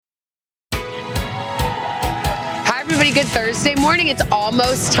everybody. Good Thursday morning. It's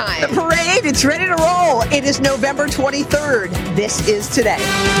almost time. The parade, it's ready to roll. It is November 23rd. This is today.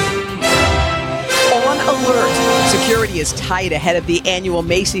 On alert. Security is tight ahead of the annual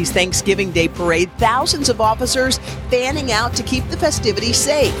Macy's Thanksgiving Day Parade. Thousands of officers fanning out to keep the festivities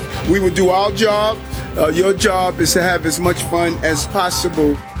safe. We will do our job. Your job is to have as much fun as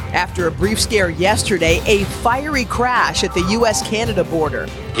possible. After a brief scare yesterday, a fiery crash at the U.S.-Canada border.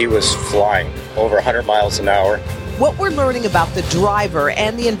 He was flying over 100 miles an hour. What we're learning about the driver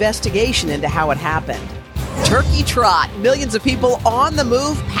and the investigation into how it happened. Turkey trot. Millions of people on the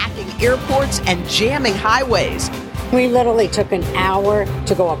move, packing airports and jamming highways. We literally took an hour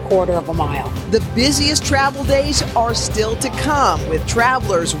to go a quarter of a mile. The busiest travel days are still to come, with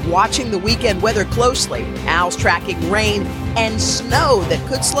travelers watching the weekend weather closely. Al's tracking rain and snow that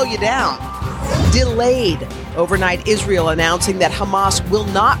could slow you down. Delayed. Overnight, Israel announcing that Hamas will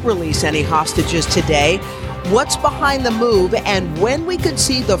not release any hostages today. What's behind the move and when we could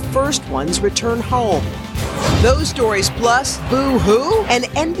see the first ones return home. Those stories plus boo-hoo. An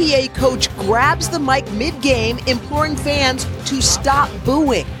NBA coach grabs the mic mid-game, imploring fans to stop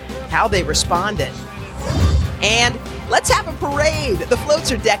booing. How they responded. And let's have a parade. The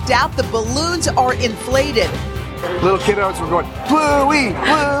floats are decked out. The balloons are inflated. Little kiddos were going, boo-wee,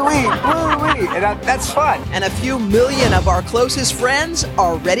 boo-wee, boo-wee. And that's fun. And a few million of our closest friends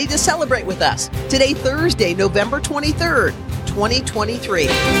are ready to celebrate with us. Today, Thursday, November 23rd, 2023.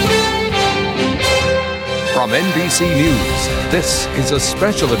 From NBC News, this is a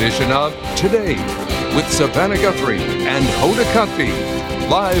special edition of Today with Savannah Guthrie and Hoda Kotb,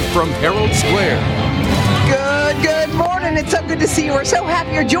 live from Herald Square. Good morning. It's so good to see you. We're so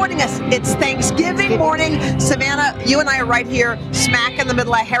happy you're joining us. It's Thanksgiving morning. Savannah, you and I are right here, smack in the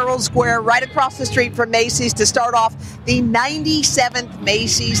middle of Herald Square, right across the street from Macy's to start off the 97th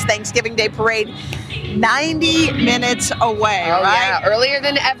Macy's Thanksgiving Day Parade. 90 minutes away, right? Yeah, earlier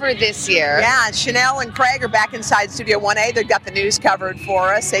than ever this year. Yeah, Chanel and Craig are back inside Studio 1A. They've got the news covered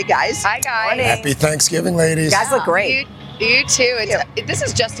for us. Hey, guys. Hi, guys. Happy Thanksgiving, ladies. You guys look great. You too. This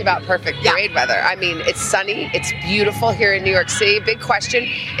is just about perfect parade weather. I mean, it's sunny. It's beautiful here in New York City. Big question,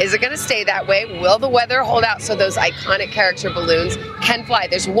 is it going to stay that way? Will the weather hold out so those iconic character balloons can fly?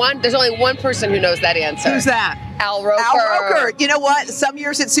 There's only one person who knows that answer. Who's that? Al Roker. Al Roker. You know what? Some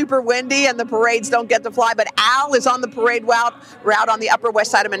years it's super windy and the parades don't get to fly, but Al is on the parade route on the Upper West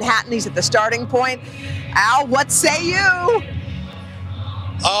Side of Manhattan. He's at the starting point. Al, what say you?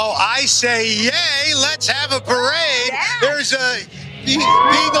 Oh, I say yay, let's have a parade. Yeah. There's a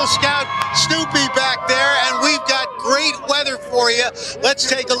Eagle Scout Snoopy back there, and we've got great weather for you. Let's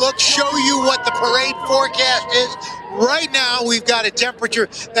take a look, show you what the parade forecast is. Right now, we've got a temperature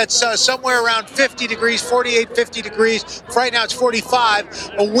that's somewhere around 50 degrees, 48, 50 degrees. Right now, it's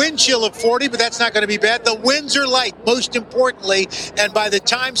 45. A wind chill of 40, but that's not going to be bad. The winds are light, most importantly. And by the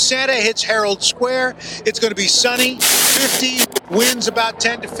time Santa hits Herald Square, it's going to be sunny, 50, winds about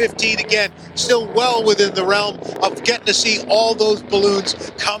 10 to 15. Again, still well within the realm of getting to see all those balloons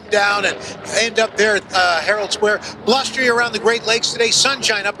come down and end up there at Herald Square. Blustery around the Great Lakes today.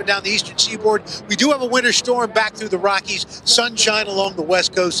 Sunshine up and down the eastern seaboard. We do have a winter storm back through the Rockies, sunshine along the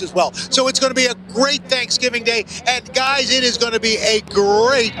West Coast as well. So it's going to be a great Thanksgiving Day. And guys, it is going to be a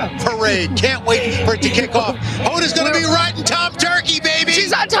great parade. Can't wait for it to kick off. Hoda's going to be riding Tom Turkey, baby.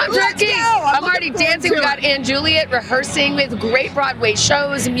 She's on Tom Turkey. I'm already dancing. We got Ann Juliet rehearsing with great Broadway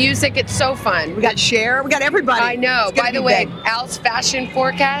shows, music. It's so fun. We got Cher. We got everybody. I know. By the way, Al's fashion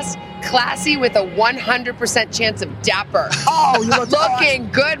forecast, classy with a 100% chance of dapper. Oh, you look looking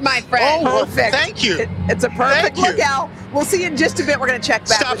good, my friend. Oh, perfect. Thank you. It's a perfect look, Al. We'll see you in just a bit. We're going to check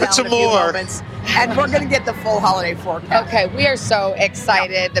back Stop with it Al some in a few more. moments. And we're going to get the full holiday forecast. Okay, we are so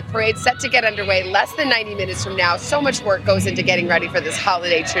excited. The parade's set to get underway less than 90 minutes from now. So much work goes into getting ready for this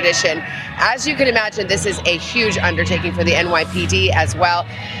holiday tradition. As you can imagine, this is a huge undertaking for the NYPD as well.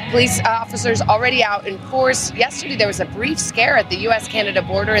 Police officers already out in force. Yesterday, there was a brief scare at the U.S.-Canada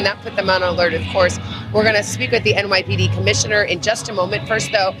border, and that put them on alert, of course. We're going to speak with the NYPD commissioner in just a moment.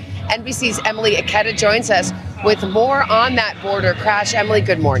 First, though, NBC's Emily Ikeda joins us with more on that border crash. Emily,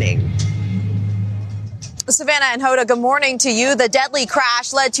 good morning. Savannah and Hoda, good morning to you. The deadly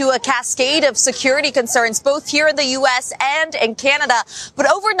crash led to a cascade of security concerns, both here in the U.S. and in Canada.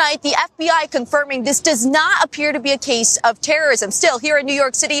 But overnight, the FBI confirming this does not appear to be a case of terrorism. Still, here in New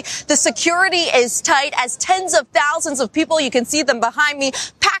York City, the security is tight as tens of thousands of people, you can see them behind me,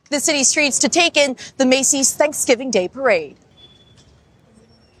 pack the city streets to take in the Macy's Thanksgiving Day Parade.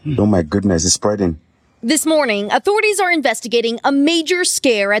 Oh, my goodness, it's spreading. This morning, authorities are investigating a major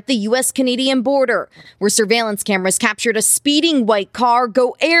scare at the U.S.-Canadian border, where surveillance cameras captured a speeding white car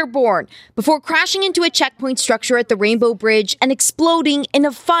go airborne before crashing into a checkpoint structure at the Rainbow Bridge and exploding in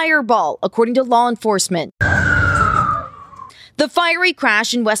a fireball, according to law enforcement. The fiery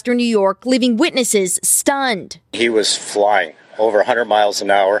crash in western New York, leaving witnesses stunned. He was flying over 100 miles an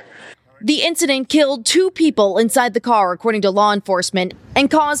hour. The incident killed 2 people inside the car, according to law enforcement, and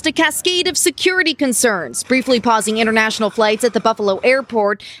caused a cascade of security concerns, briefly pausing international flights at the Buffalo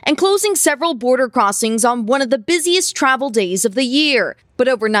airport and closing several border crossings on one of the busiest travel days of the year. But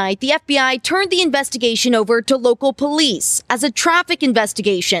overnight, the FBI turned the investigation over to local police as a traffic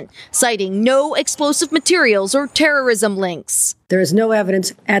investigation, citing no explosive materials or terrorism links. There is no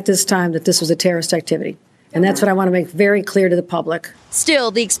evidence at this time that this was a terrorist activity. And that's what I want to make very clear to the public. Still,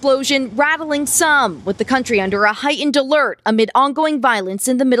 the explosion rattling some, with the country under a heightened alert amid ongoing violence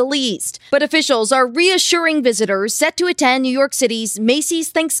in the Middle East. But officials are reassuring visitors set to attend New York City's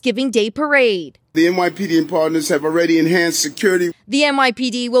Macy's Thanksgiving Day Parade. The NYPD and partners have already enhanced security. The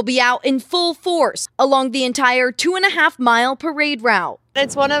NYPD will be out in full force along the entire 2.5-mile parade route.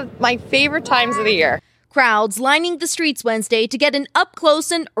 It's one of my favorite times of the year. Crowds lining the streets Wednesday to get an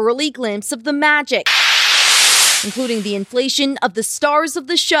up-close and early glimpse of the magic, including the inflation of the stars of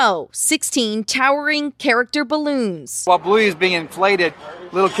the show, 16 towering character balloons. While Bluey is being inflated,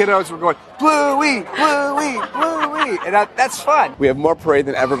 little kiddos were going, Bluey, Bluey, Bluey. And that's fun. We have more parade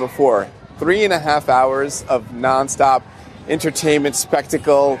than ever before. 3.5 hours of nonstop entertainment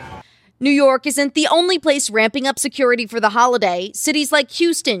spectacle. New York isn't the only place ramping up security for the holiday. Cities like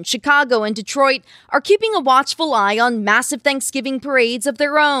Houston, Chicago, and Detroit are keeping a watchful eye on massive Thanksgiving parades of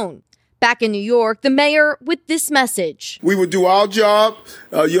their own. Back in New York, the mayor with this message. We will do our job.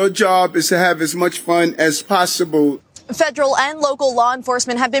 Your job is to have as much fun as possible. Federal and local law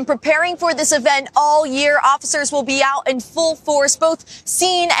enforcement have been preparing for this event all year. Officers will be out in full force, both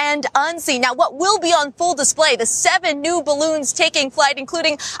seen and unseen. Now, what will be on full display? The 7 new balloons taking flight,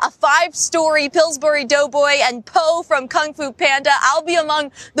 including a 5-story Pillsbury Doughboy and Po from Kung Fu Panda. I'll be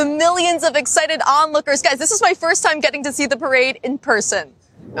among the millions of excited onlookers. Guys, this is my first time getting to see the parade in person.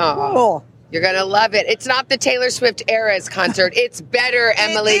 Oh, cool. You're going to love it. It's not the Taylor Swift Eras concert. It's better,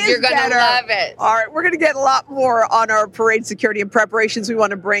 Emily. You're going to love it. All right. We're going to get a lot more on our parade security and preparations. We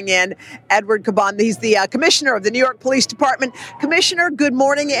want to bring in Edward Caban. He's the commissioner of the New York Police Department. Commissioner, good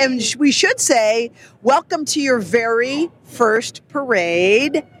morning. And we should say, welcome to your very first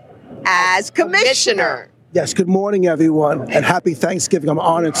parade as commissioner. Yes, good morning, everyone, and happy Thanksgiving. I'm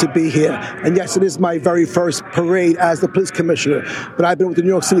honored to be here. And yes, it is my very first parade as the police commissioner. But I've been with the New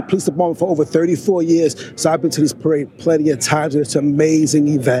York City Police Department for over 34 years, so I've been to this parade plenty of times, and it's an amazing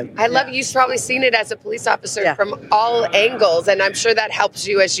event. I love it. You've probably seen it as a police officer from all angles, and I'm sure that helps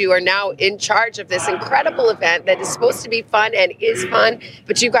you as you are now in charge of this incredible event that is supposed to be fun and is fun,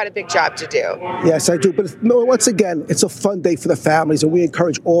 but you've got a big job to do. Yes, I do. But once again, it's a fun day for the families, and we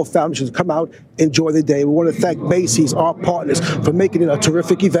encourage all families to come out, enjoy the day. We want to thank Macy's, our partners, for making it a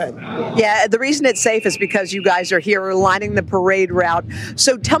terrific event. Yeah, the reason it's safe is because you guys are here lining the parade route.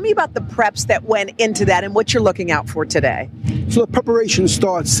 So tell me about the preps that went into that and what you're looking out for today. So the preparation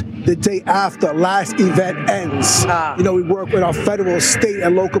starts the day after last event ends. We work with our federal, state,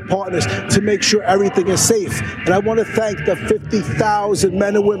 and local partners to make sure everything is safe. And I want to thank the 50,000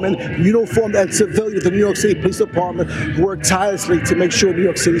 men and women, uniformed and civilian of the New York City Police Department, who work tirelessly to make sure New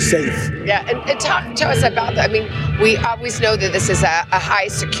York City is safe. Yeah, and talk to us about that. I mean, we always know that this is a high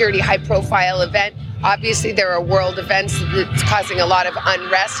security, high profile event. Obviously, there are world events that's causing a lot of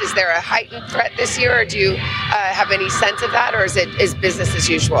unrest. Is there a heightened threat this year, or do you have any sense of that, or is business as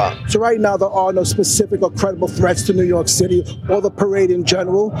usual? So right now, there are no specific or credible threats to New York City or the parade in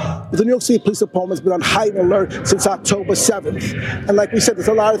general. But the New York City Police Department has been on heightened alert since October 7th. And like we said, there's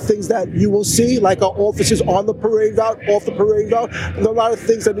a lot of things that you will see, like our officers on the parade route, off the parade route. And there are a lot of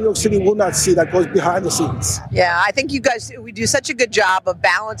things that New York City will not see that goes behind the scenes. Yeah, I think you guys, we do such a good job of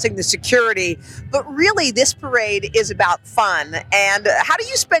balancing the security, but really this parade is about fun. And how do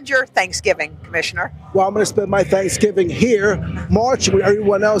you spend your Thanksgiving, Commissioner? Well, I'm going to spend my Thanksgiving here, marching with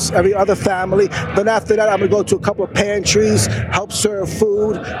everyone else, every other family. Then after that, I'm going to go to a couple of pantries, help serve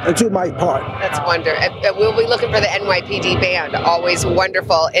food, and do my part. That's wonderful. And we'll be looking for the NYPD band. Always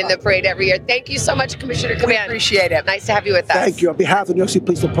wonderful in the parade every year. Thank you so much, Commissioner Caban. We appreciate it. Nice to have you with us. Thank you. On behalf of the New York City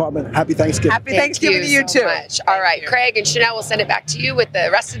Police Department, happy Thanksgiving. Happy Thanksgiving to you, too. Much. All right, Craig and Chanel will send it back to you with the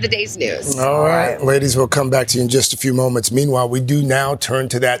rest of the day's news. All right, ladies, we'll come back to you in just a few moments. Meanwhile, we do now turn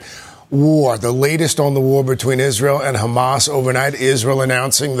to that war, the latest on the war between Israel and Hamas. Overnight, Israel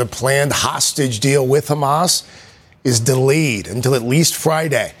announcing the planned hostage deal with Hamas is delayed until at least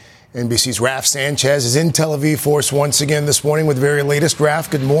Friday. NBC's Raf Sanchez is in Tel Aviv for us once again this morning with the very latest.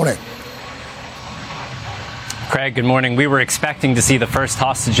 Raf, good morning. Craig, good morning. We were expecting to see the first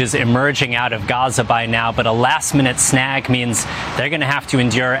hostages emerging out of Gaza by now, but a last-minute snag means they're going to have to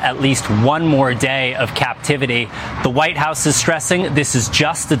endure at least one more day of captivity. The White House is stressing this is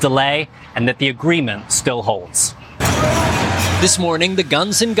just a delay and that the agreement still holds. This morning, the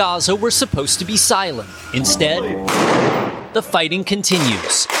guns in Gaza were supposed to be silent. Instead, the fighting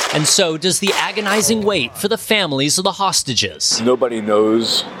continues, and so does the agonizing wait for the families of the hostages. Nobody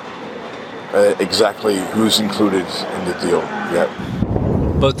knows exactly who's included in the deal yet.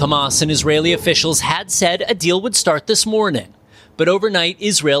 Both Hamas and Israeli officials had said a deal would start this morning, but overnight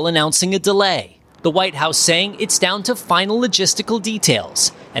Israel announcing a delay. The White House saying it's down to final logistical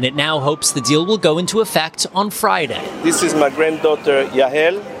details, and it now hopes the deal will go into effect on Friday. This is my granddaughter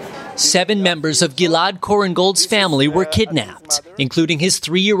Yahel. 7 members of Gilad Korengold's family were kidnapped, including his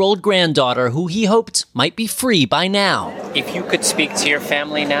 3-year-old granddaughter, who he hoped might be free by now. If you could speak to your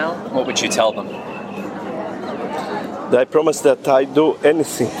family now, what would you tell them? I promise that I'd do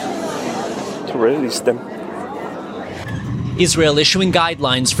anything to release them. Israel issuing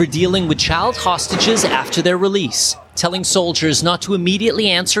guidelines for dealing with child hostages after their release, telling soldiers not to immediately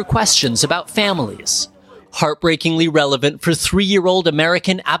answer questions about families. Heartbreakingly relevant for 3-year-old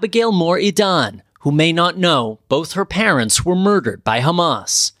American Abigail Moore Idan, who may not know both her parents were murdered by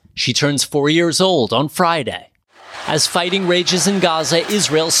Hamas. She turns 4 years old on Friday. As fighting rages in Gaza,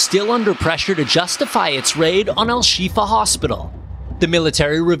 Israel's still under pressure to justify its raid on Al-Shifa Hospital. The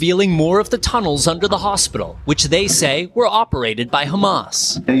military revealing more of the tunnels under the hospital, which they say were operated by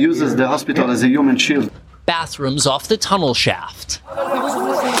Hamas. It uses the hospital as a human shield. Bathrooms off the tunnel shaft.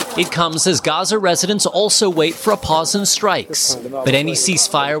 It comes as Gaza residents also wait for a pause in strikes. But any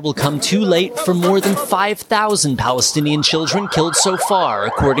ceasefire will come too late for more than 5,000 Palestinian children killed so far,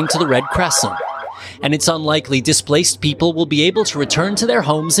 according to the Red Crescent. And it's unlikely displaced people will be able to return to their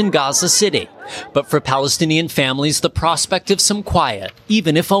homes in Gaza City. But for Palestinian families, the prospect of some quiet,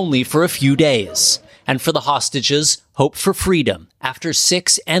 even if only for a few days. And for the hostages, hope for freedom after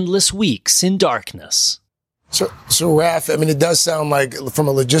 6 endless weeks in darkness. So Raf, I mean, it does sound like from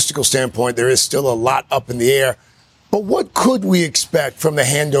a logistical standpoint, there is still a lot up in the air. But what could we expect from the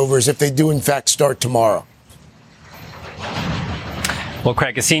handovers if they do, in fact, start tomorrow? Well,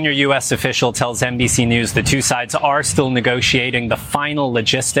 Craig, a senior U.S. official tells NBC News the two sides are still negotiating the final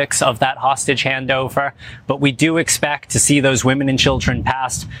logistics of that hostage handover. But we do expect to see those women and children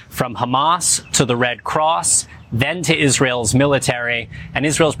passed from Hamas to the Red Cross, then to Israel's military. And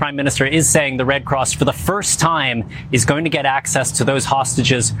Israel's prime minister is saying the Red Cross, for the first time, is going to get access to those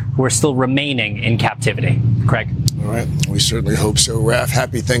hostages who are still remaining in captivity. Craig. All right. We certainly hope so. Raf,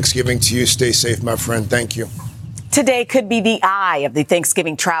 happy Thanksgiving to you. Stay safe, my friend. Thank you. Today could be the eye of the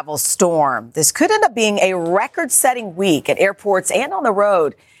Thanksgiving travel storm. This could end up being a record-setting week at airports and on the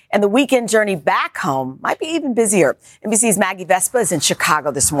road. And the weekend journey back home might be even busier. NBC's Maggie Vespa is in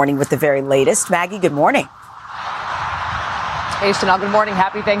Chicago this morning with the very latest. Maggie, good morning. Hey, Chanel, good morning.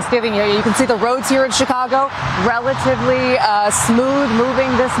 Happy Thanksgiving. You can see the roads here in Chicago relatively smooth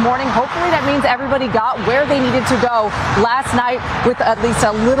moving this morning. Hopefully that means everybody got where they needed to go last night with at least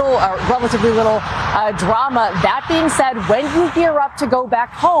a little, relatively little drama. That being said, when you gear up to go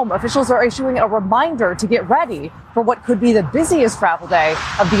back home, officials are issuing a reminder to get ready for what could be the busiest travel day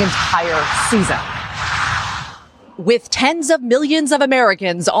of the entire season. With tens of millions of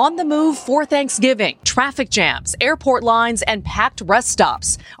Americans on the move for Thanksgiving, traffic jams, airport lines, and packed rest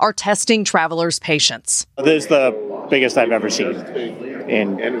stops are testing travelers' patience. This is the biggest I've ever seen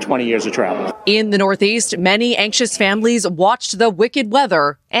in 20 years of travel. In the Northeast, many anxious families watched the wicked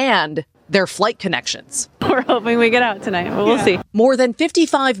weather and their flight connections. We're hoping we get out tonight, but we'll see. More than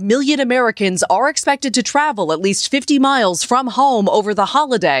 55 million Americans are expected to travel at least 50 miles from home over the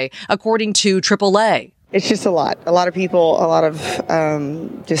holiday, according to AAA. It's just a lot of people, a lot of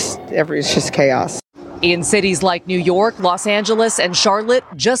it's just chaos. In cities like New York, Los Angeles, and Charlotte,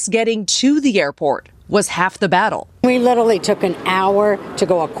 just getting to the airport was half the battle. We literally took an hour to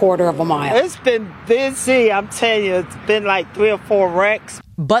go a quarter of a mile. It's been busy, I'm telling you. It's been like 3 or 4 wrecks.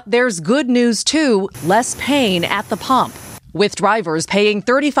 But there's good news, too. Less pain at the pump, with drivers paying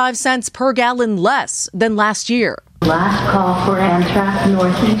 35 cents per gallon less than last year. Last call for Amtrak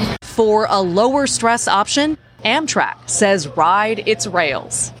Northeast. For a lower stress option, Amtrak says ride its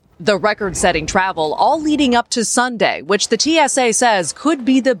rails. The record-setting travel all leading up to Sunday, which the TSA says could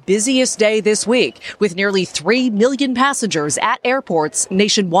be the busiest day this week, with nearly 3 million passengers at airports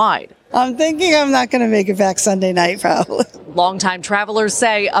nationwide. I'm thinking I'm not going to make it back Sunday night, probably. Longtime travelers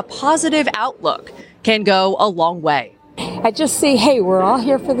say a positive outlook can go a long way. I just see, hey, we're all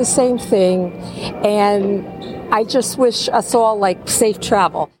here for the same thing. And I just wish us all safe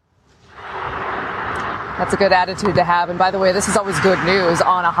travel. That's a good attitude to have. And by the way, this is always good news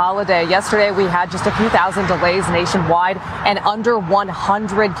on a holiday. Yesterday, we had just a few thousand delays nationwide and under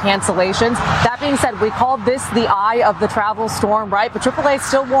 100 cancellations. That being said, we call this the eye of the travel storm, right? But AAA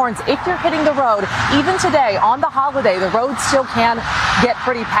still warns if you're hitting the road, even today on the holiday, the roads still can get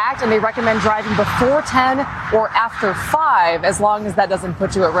pretty packed, and they recommend driving before 10 or after 5, as long as that doesn't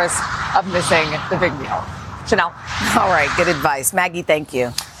put you at risk of missing the big deal. Chanel. All right. Good advice. Maggie, thank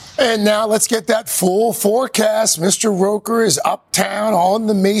you. And now let's get that full forecast. Mr. Roker is uptown on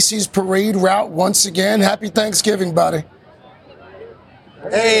the Macy's parade route once again. Happy Thanksgiving, buddy.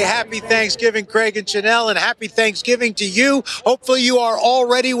 Hey, happy Thanksgiving, Craig and Chanel, and happy Thanksgiving to you. Hopefully you are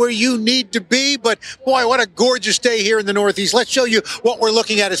already where you need to be, but boy, what a gorgeous day here in the Northeast. Let's show you what we're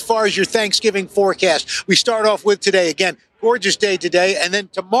looking at as far as your Thanksgiving forecast. We start off with today. Again, gorgeous day today. And then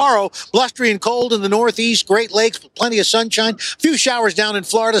tomorrow, blustery and cold in the Northeast, Great Lakes, plenty of sunshine, a few showers down in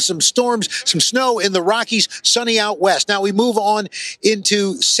Florida, some storms, some snow in the Rockies, sunny out west. Now we move on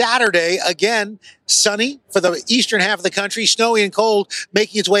into Saturday. Again, sunny for the eastern half of the country, snowy and cold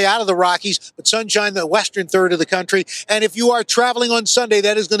making its way out of the Rockies, but sunshine the western third of the country. And if you are traveling on Sunday,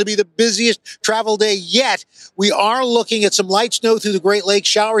 that is going to be the busiest travel day yet. We are looking at some light snow through the Great Lakes,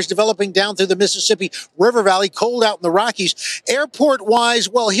 showers developing down through the Mississippi River Valley, cold out in the Rockies. Airport-wise,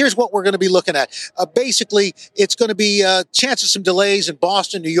 well, here's what we're going to be looking at. Basically, it's going to be chance of some delays in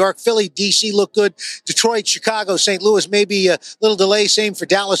Boston, New York, Philly, D.C. look good. Detroit, Chicago, St. Louis, maybe a little delay. Same for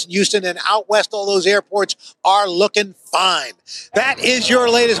Dallas and Houston. And out west, all those airports are looking fine. That is your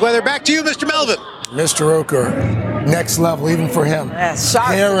latest weather. Back to you, Mr. Melvin. Mr. Roker, next level even for him.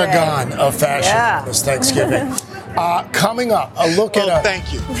 Paragon of fashion this Thanksgiving. Coming up, a look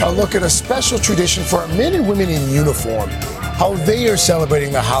at a special tradition for men and women in uniform, how they are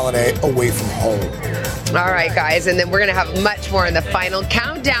celebrating the holiday away from home. All right, guys, and then we're going to have much more in the final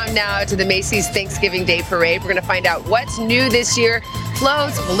countdown now to the Macy's Thanksgiving Day Parade. We're going to find out what's new this year,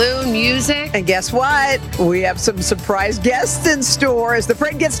 floats, balloon, music. And guess what? We have some surprise guests in store as the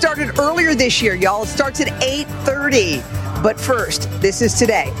parade gets started earlier this year, y'all. It starts at 8:30. But first, this is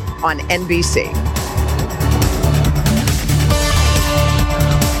Today on NBC.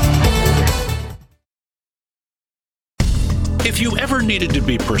 If you ever needed to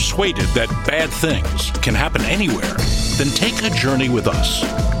be persuaded that bad things can happen anywhere, then take a journey with us.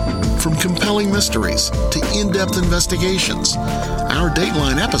 From compelling mysteries to in-depth investigations, our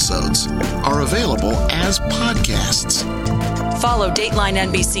Dateline episodes are available as podcasts. Follow Dateline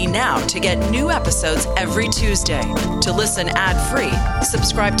NBC now to get new episodes every Tuesday. To listen ad-free,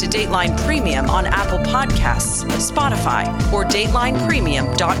 subscribe to Dateline Premium on Apple Podcasts, Spotify, or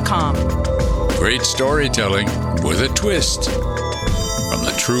DatelinePremium.com. Great storytelling with a twist from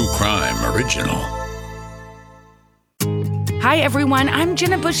the True Crime Original. Hi, everyone. I'm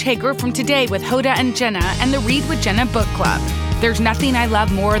Jenna Bush Hager from Today with Hoda and Jenna and the Read with Jenna book club. There's nothing I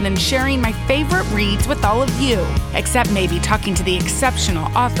love more than sharing my favorite reads with all of you, except maybe talking to the exceptional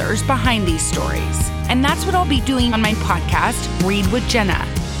authors behind these stories. And that's what I'll be doing on my podcast, Read with Jenna.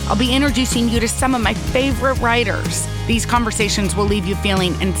 I'll be introducing you to some of my favorite writers. These conversations will leave you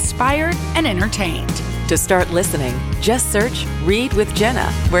feeling inspired and entertained. To start listening, just search Read with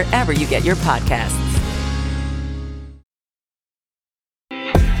Jenna wherever you get your podcasts.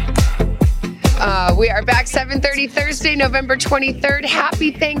 We are back 7:30 Thursday, November 23rd.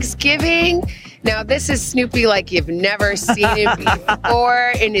 Happy Thanksgiving. Now, this is Snoopy like you've never seen him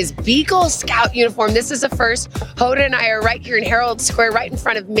before in his Beagle Scout uniform. This is a first. Hoda and I are right here in Herald Square, right in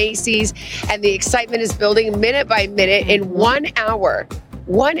front of Macy's, and the excitement is building minute by minute. In 1 hour,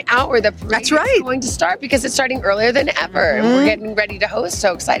 the parade is going to start because it's starting earlier than ever. And we're getting ready to host.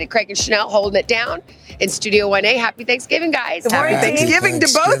 So excited. Craig and Chanel holding it down in Studio 1A. Happy Thanksgiving, guys. Good morning. Thanksgiving to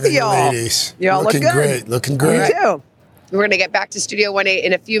both of y'all. Ladies. Y'all looking look good. Great. Looking great. Me too. We're going to get back to Studio 1A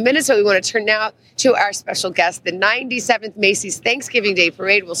in a few minutes, but we want to turn now to our special guest. The 97th Macy's Thanksgiving Day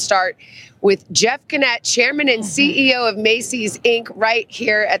Parade will start with Jeff Gennette, Chairman and CEO of Macy's, Inc., right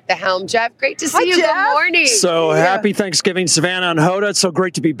here at the helm. Jeff, great to see you. Jeff. Good morning. So happy Thanksgiving, Savannah and Hoda. It's so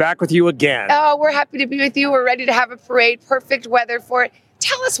great to be back with you again. Oh, we're happy to be with you. We're ready to have a parade. Perfect weather for it.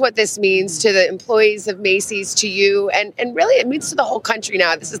 Tell us what this means to the employees of Macy's, to you, and really it means to the whole country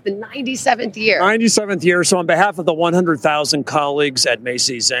now. This is the 97th year. 97th year. So on behalf of the 100,000 colleagues at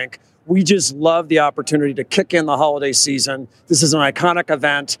Macy's, Inc., we just love the opportunity to kick in the holiday season. This is an iconic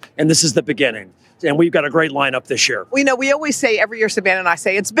event, and this is the beginning. and we've got a great lineup this year. We always say every year, Savannah and I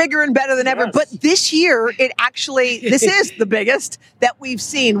say it's bigger and better than ever, but this year this is the biggest that we've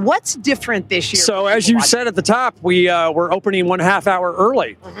seen. What's different this year? So as you said at the top, we're opening 1/2 hour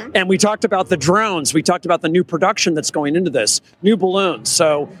early, and we talked about the drones. We talked about the new production that's going into this, new balloons.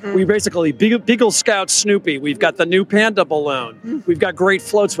 So we basically Beagle Scout Snoopy. We've got the new Panda balloon. We've got great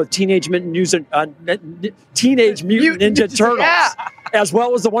floats with Teenage Mutant Ninja Turtles, as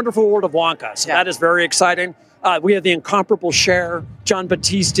well as the Wonderful World of Wonka. So that is very exciting. We have the incomparable Cher. John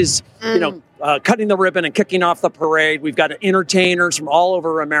Batiste is, cutting the ribbon and kicking off the parade. We've got entertainers from all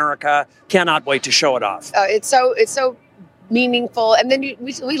over America. Cannot wait to show it off. It's so meaningful. And then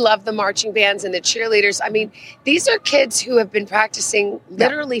we love the marching bands and the cheerleaders. I mean, these are kids who have been practicing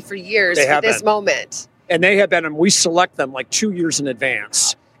literally for years for this moment. And they have been, and we select them like 2 years in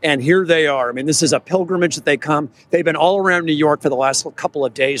advance. And here they are. I mean, this is a pilgrimage that they come. They've been all around New York for the last couple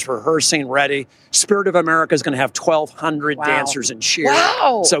of days rehearsing, ready. Spirit of America is going to have 1,200 dancers and cheer.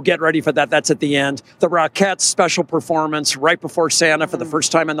 Wow. So get ready for that. That's at the end. The Rockettes special performance right before Santa for the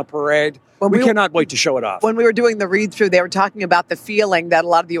first time in the parade. We cannot wait to show it off. When we were doing the read-through, they were talking about the feeling that a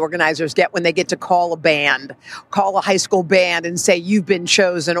lot of the organizers get when they get to call a high school band and say, you've been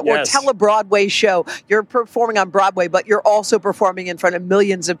chosen, or tell a Broadway show. You're performing on Broadway, but you're also performing in front of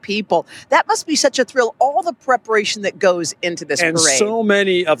millions of people. That must be such a thrill, all the preparation that goes into this parade. And so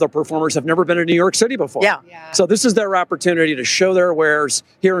many of the performers have never been to New York City before. Yeah. So this is their opportunity to show their wares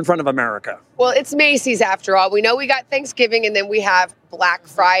here in front of America. Well, it's Macy's after all. We know we got Thanksgiving and then we have Black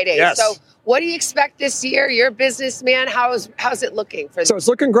Friday. Yes. So what do you expect this year? You're a businessman. How's it looking for? So it's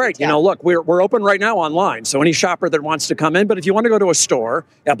looking great. Yeah. Look, we're open right now online. So any shopper that wants to come in, but if you want to go to a store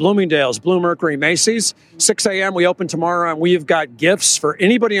at Bloomingdale's, Blue Mercury, Macy's, 6 a.m. we open tomorrow, and we've got gifts for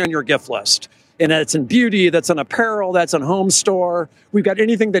anybody on your gift list. And that's in beauty, that's in apparel, that's in home store. We've got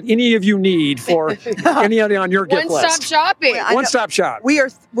anything that any of you need for anybody on your gift list. One-stop shopping. One-stop shop.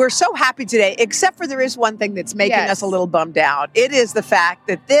 We're so happy today, except for there is one thing that's making us a little bummed out. It is the fact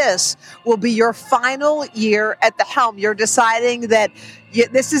that this will be your final year at the helm. You're deciding that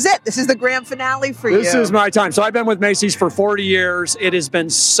this is it. This is the grand finale for you. This is my time. So I've been with Macy's for 40 years. It has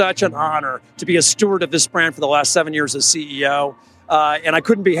been such an honor to be a steward of this brand for the last 7 years as CEO. And I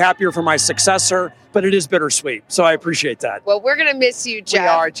couldn't be happier for my successor, but it is bittersweet. So I appreciate that. Well, we're going to miss you, Jeff. We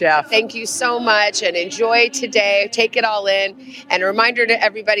are, Jeff. Thank you so much, and enjoy today. Take it all in. And a reminder to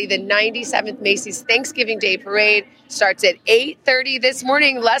everybody, the 97th Macy's Thanksgiving Day Parade starts at 8:30 this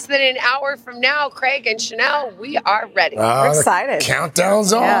morning, less than an hour from now. Craig and Chanel, we are ready. We're excited.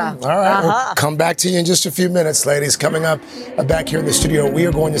 Countdown's on. Yeah. All right. We'll come back to you in just a few minutes, ladies. Coming up back here in the studio, we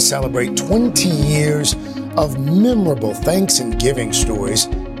are going to celebrate 20 years of memorable Thanksgiving stories.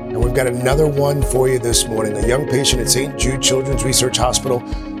 And we've got another one for you this morning. A young patient at St. Jude Children's Research Hospital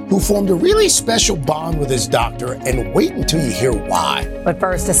who formed a really special bond with his doctor, and wait until you hear why. But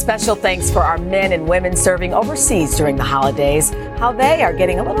first, a special thanks for our men and women serving overseas during the holidays, how they are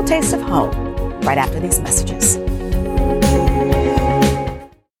getting a little taste of home right after these messages.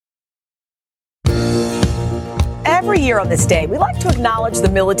 Every year on this day, we like to acknowledge the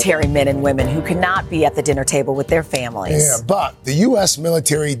military men and women who cannot be at the dinner table with their families. Yeah, but the U.S.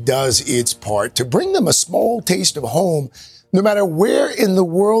 military does its part to bring them a small taste of home, no matter where in the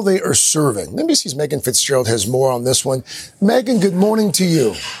world they are serving. NBC's Megan Fitzgerald has more on this one. Megan, good morning to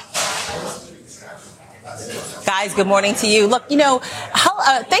you. Guys, good morning to you. Look,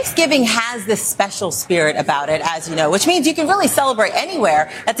 Thanksgiving has this special spirit about it, as you know, which means you can really celebrate anywhere.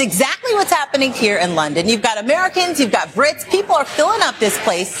 That's exactly what's happening here in London. You've got Americans, you've got Brits. People are filling up this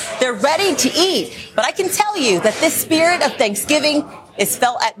place. They're ready to eat. But I can tell you that this spirit of Thanksgiving is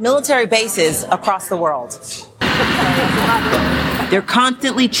felt at military bases across the world. They're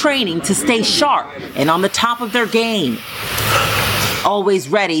constantly training to stay sharp and on the top of their game. Always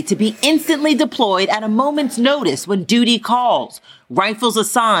ready to be instantly deployed at a moment's notice when duty calls. Rifles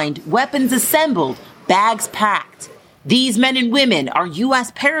assigned, weapons assembled, bags packed. These men and women are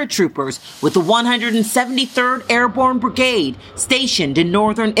U.S. paratroopers with the 173rd Airborne Brigade stationed in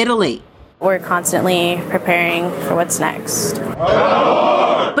northern Italy. We're constantly preparing for what's next.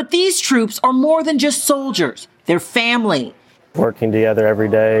 But these troops are more than just soldiers. They're family. Working together every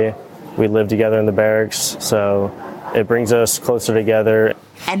day. We live together in the barracks, so it brings us closer together.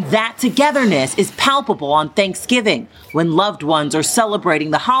 And that togetherness is palpable on Thanksgiving, when loved ones are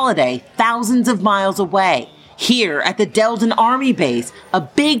celebrating the holiday thousands of miles away. Here at the Delden Army Base, a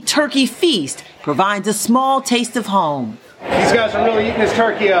big turkey feast provides a small taste of home. These guys are really eating this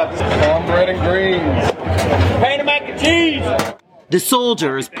turkey up. Cornbread and greens. Painted mac and cheese. The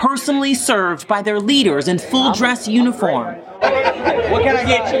soldiers personally served by their leaders in full dress uniform. What can I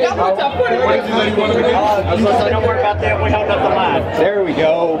get you? Don't worry about that. We held up the line. There we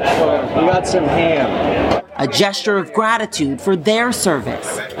go. We got some ham. A gesture of gratitude for their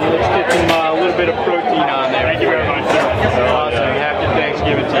service. Let's get some a little bit of protein on there. Thank you very much, sir. Awesome. Happy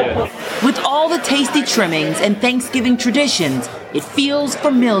Thanksgiving to you. With all the tasty trimmings and Thanksgiving traditions, it feels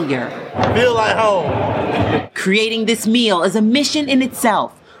familiar. Feel like home. Creating this meal is a mission in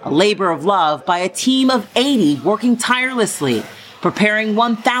itself, a labor of love by a team of 80 working tirelessly, preparing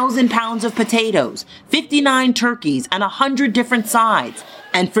 1,000 pounds of potatoes, 59 turkeys, and 100 different sides.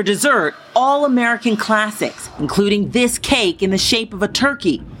 And for dessert, all American classics, including this cake in the shape of a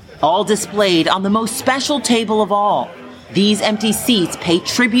turkey, all displayed on the most special table of all. These empty seats pay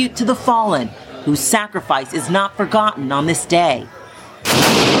tribute to the fallen, whose sacrifice is not forgotten on this day.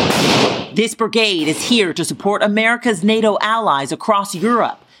 This brigade is here to support America's NATO allies across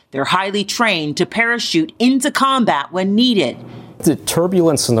Europe. They're highly trained to parachute into combat when needed. The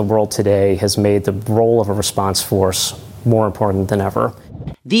turbulence in the world today has made the role of a response force more important than ever.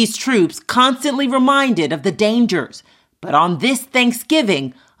 These troops constantly reminded of the dangers, but on this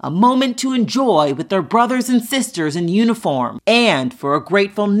Thanksgiving, a moment to enjoy with their brothers and sisters in uniform, and for a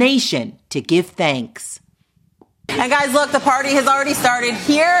grateful nation to give thanks. And guys, look, the party has already started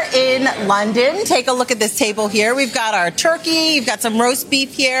here in London. Take a look at this table here. We've got our turkey. You've got some roast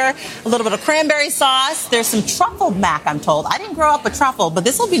beef here, a little bit of cranberry sauce. There's some truffled mac, I'm told. I didn't grow up with truffle, but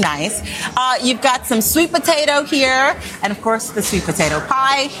this will be nice. You've got some sweet potato here, and of course, the sweet potato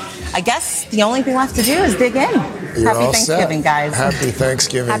pie. I guess the only thing left to do is dig in. Happy Thanksgiving, guys. Happy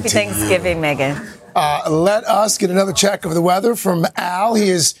Thanksgiving. Happy Thanksgiving, Megan. Let us get another check of the weather from Al. He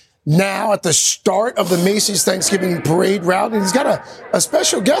is now at the start of the Macy's Thanksgiving Parade route, and he's got a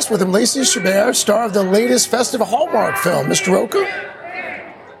special guest with him, Lacey Chabert, star of the latest festive Hallmark film. Mr. Roker?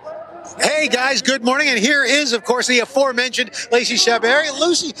 Hey, guys, good morning. And here is, of course, the aforementioned Lacey Chabert.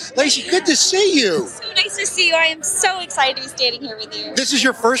 Lacey, good to see you. So nice to see you. I am so excited to be standing here with you. This is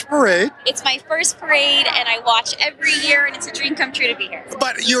your first parade. It's my first parade, and I watch every year, and it's a dream come true to be here.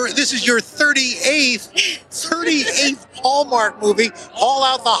 But this is your 38th Hallmark movie, Haul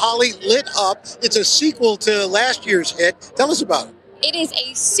Out the Holly, Lit Up. It's a sequel to last year's hit. Tell us about it. It is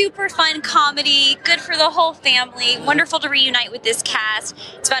a super fun comedy, good for the whole family, wonderful to reunite with this cast.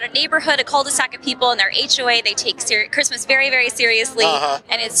 It's about a neighborhood, a cul-de-sac of people, and their HOA. They take Christmas very, very seriously,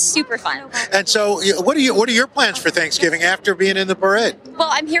 and it's super fun. And so what are your plans for Thanksgiving after being in the parade? Well,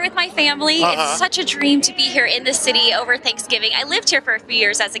 I'm here with my family. It's such a dream to be here in the city over Thanksgiving. I lived here for a few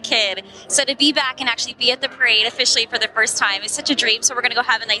years as a kid, so to be back and actually be at the parade officially for the first time is such a dream. So we're going to go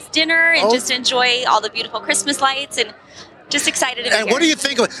have a nice dinner and just enjoy all the beautiful Christmas lights, and just excited to be here. And what do you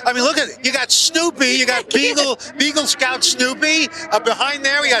think of it? I mean, look at it. You got Snoopy. You got Beagle Scout Snoopy. Behind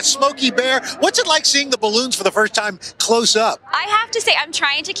there, we got Smokey Bear. What's it like seeing the balloons for the first time close up? I have to say, I'm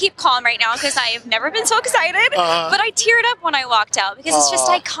trying to keep calm right now because I have never been so excited. But I teared up when I walked out because it's just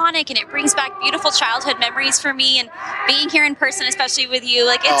iconic, and it brings back beautiful childhood memories for me. And being here in person, especially with you,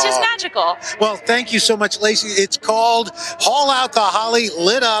 it's just magical. Well, thank you so much, Lacey. It's called Haul Out the Holly,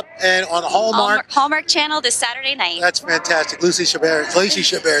 Lit Up, and on Hallmark Channel this Saturday night. That's fantastic. Lacey Chabert, thank you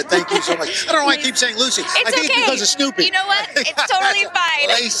so much. I don't know why I keep saying Lucy. I think it's because of Snoopy. You know what? It's totally fine.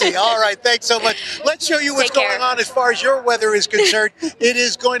 Lacey, all right, thanks so much. Let's show you what's going on as far as your weather is concerned. It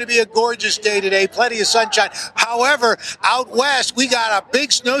is going to be a gorgeous day today, plenty of sunshine. However, out west, we got a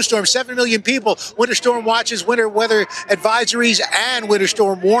big snowstorm, 7 million people, winter storm watches, winter weather advisories, and winter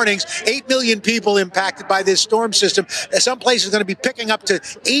storm warnings. 8 million people impacted by this storm system. Some places are going to be picking up to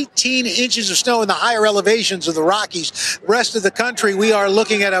 18 inches of snow in the higher elevations of the Rockies. Rest of the country, we are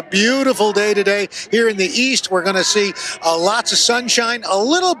looking at a beautiful day today. Here in the east, we're going to see lots of sunshine, a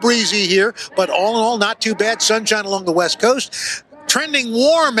little breezy here, but all in all, not too bad. Sunshine along the west coast. Trending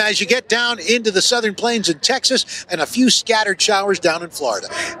warm as you get down into the southern plains in Texas, and a few scattered showers down in Florida.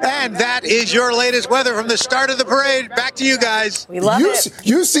 And that is your latest weather from the start of the parade. Back to you guys. We love it.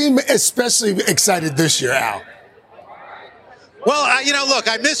 You seem especially excited this year, Al. Well, look,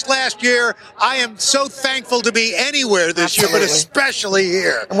 I missed last year. I am so thankful to be anywhere this year, but especially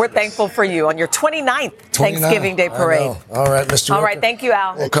here. And we're thankful for you on your 29th Thanksgiving Day parade. All right, Mr. All Walker. right, thank you,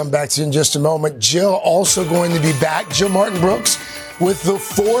 Al. We'll come back to you in just a moment. Jill also going to be back. Jill Martin Brooks with the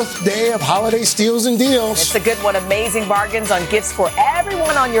 4th day of holiday steals and deals. It's a good one. Amazing bargains on gifts for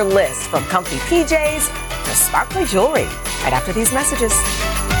everyone on your list, from comfy PJs to sparkly jewelry. Right after these messages.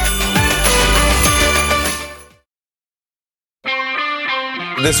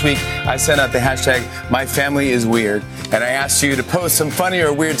 This week, I sent out the hashtag #MyFamilyIsWeird, and I asked you to post some funny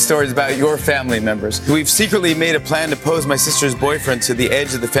or weird stories about your family members. We've secretly made a plan to pose my sister's boyfriend to the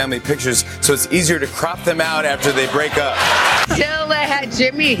edge of the family pictures so it's easier to crop them out after they break up. Still ahead,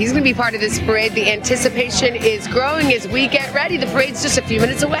 Jimmy. He's going to be part of this parade. The anticipation is growing as we get ready. The parade's just a few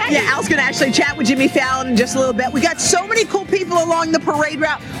minutes away. Yeah, Al's going to actually chat with Jimmy Fallon in just a little bit. We got so many cool people along the parade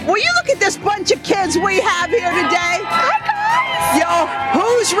route. Will you look at this bunch of kids we have here today? Hi, guys. Yo,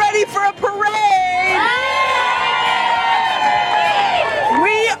 who's ready for a parade?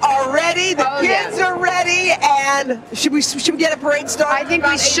 We are ready. The kids are ready. And should we get a parade started? I think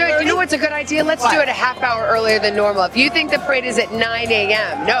we should. You know what's a good idea? Let's do it a half hour earlier than normal. If you think the parade is at 9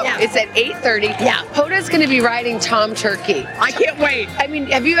 a.m., no, it's at 8:30. Yeah. Hoda's going to be riding Tom Turkey. I can't wait. I mean,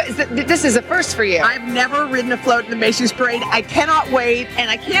 this is a first for you. I've never ridden a float in the Macy's parade. I cannot wait, and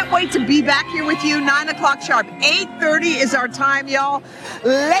I can't wait to be back here with you 9 o'clock sharp. 8:30 is our time, y'all.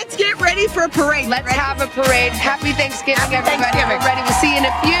 Let's get ready for a parade. Let's have a parade. Happy Thanksgiving, everybody. We're ready. We'll see you in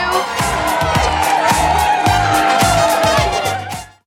a few.